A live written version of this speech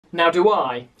Now do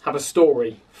I have a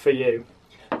story for you?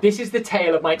 This is the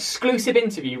tale of my exclusive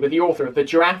interview with the author of The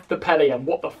Giraffe, the Pelly and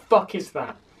What the Fuck Is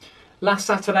That? Last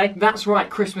Saturday, that's right,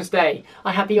 Christmas Day,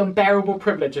 I had the unbearable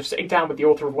privilege of sitting down with the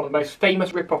author of one of the most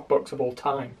famous rip-off books of all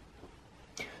time.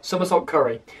 Somersault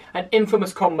Curry, an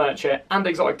infamous con merchant and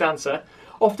exotic dancer,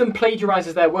 often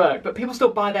plagiarises their work, but people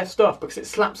still buy their stuff because it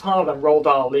slaps harder than Roald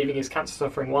Dahl leaving his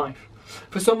cancer-suffering wife.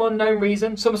 For some unknown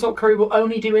reason, Somersault Curry will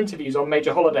only do interviews on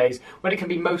major holidays when it can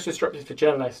be most disruptive for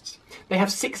journalists. They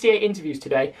have 68 interviews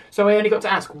today, so I only got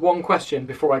to ask one question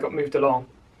before I got moved along.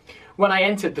 When I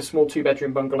entered the small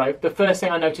two-bedroom bungalow, the first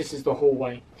thing I noticed is the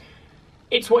hallway.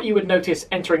 It's what you would notice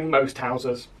entering most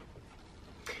houses.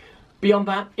 Beyond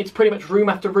that, it's pretty much room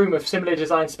after room of similar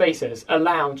designed spaces, a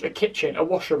lounge, a kitchen, a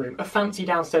washer room, a fancy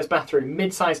downstairs bathroom,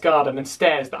 mid-sized garden and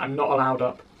stairs that I'm not allowed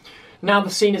up. Now the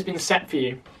scene has been set for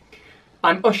you.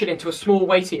 I'm ushered into a small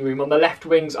waiting room on the left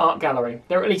wing's art gallery.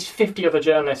 There are at least 50 other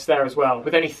journalists there as well,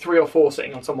 with only 3 or 4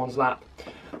 sitting on someone's lap.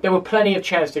 There were plenty of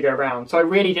chairs to go around, so I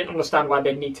really didn't understand why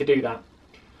they'd need to do that.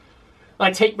 I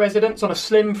take residence on a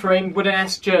slim-framed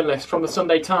wooden-esque journalist from the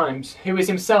Sunday Times, who is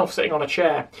himself sitting on a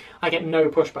chair. I get no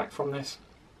pushback from this.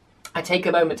 I take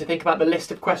a moment to think about the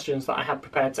list of questions that I had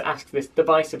prepared to ask this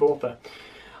divisive author.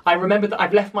 I remember that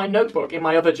I've left my notebook in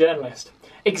my other journalist.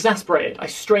 Exasperated, I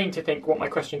strained to think what my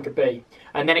question could be,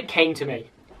 and then it came to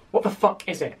me. What the fuck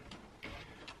is it?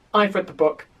 I've read the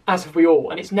book, as have we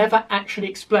all, and it's never actually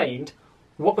explained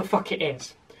what the fuck it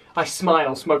is. I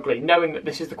smile smugly, knowing that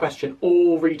this is the question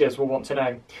all readers will want to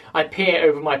know. I peer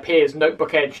over my peers'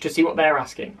 notebook edge to see what they're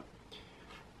asking.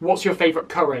 What's your favourite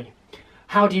curry?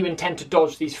 How do you intend to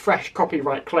dodge these fresh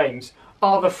copyright claims?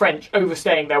 Are the French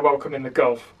overstaying their welcome in the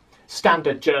Gulf?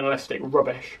 Standard journalistic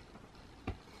rubbish.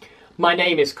 My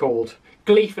name is called.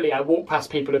 Gleefully, I walk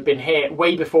past people who've been here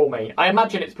way before me. I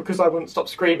imagine it's because I wouldn't stop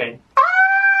screaming.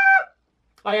 Ah!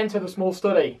 I enter the small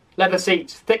study. Leather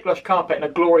seats, thick lush carpet and a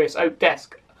glorious oak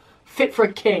desk. Fit for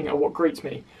a king are what greets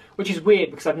me, which is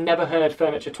weird because I've never heard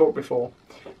furniture talk before.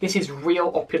 This is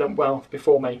real opulent wealth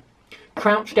before me.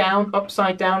 Crouched down,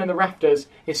 upside down in the rafters,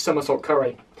 is Somersault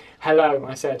Curry. Hello,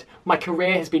 I said. My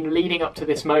career has been leading up to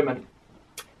this moment.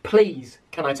 Please,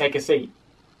 can I take a seat?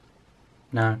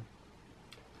 No.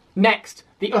 Next,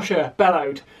 the usher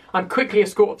bellowed. I'm quickly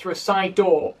escorted through a side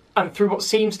door and through what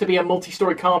seems to be a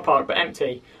multi-storey car park but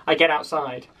empty. I get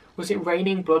outside. Was it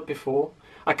raining blood before?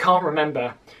 I can't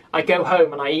remember. I go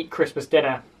home and I eat Christmas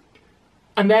dinner.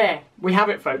 And there, we have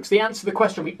it folks, the answer to the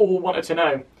question we all wanted to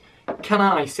know. Can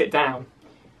I sit down?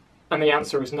 And the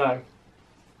answer is no.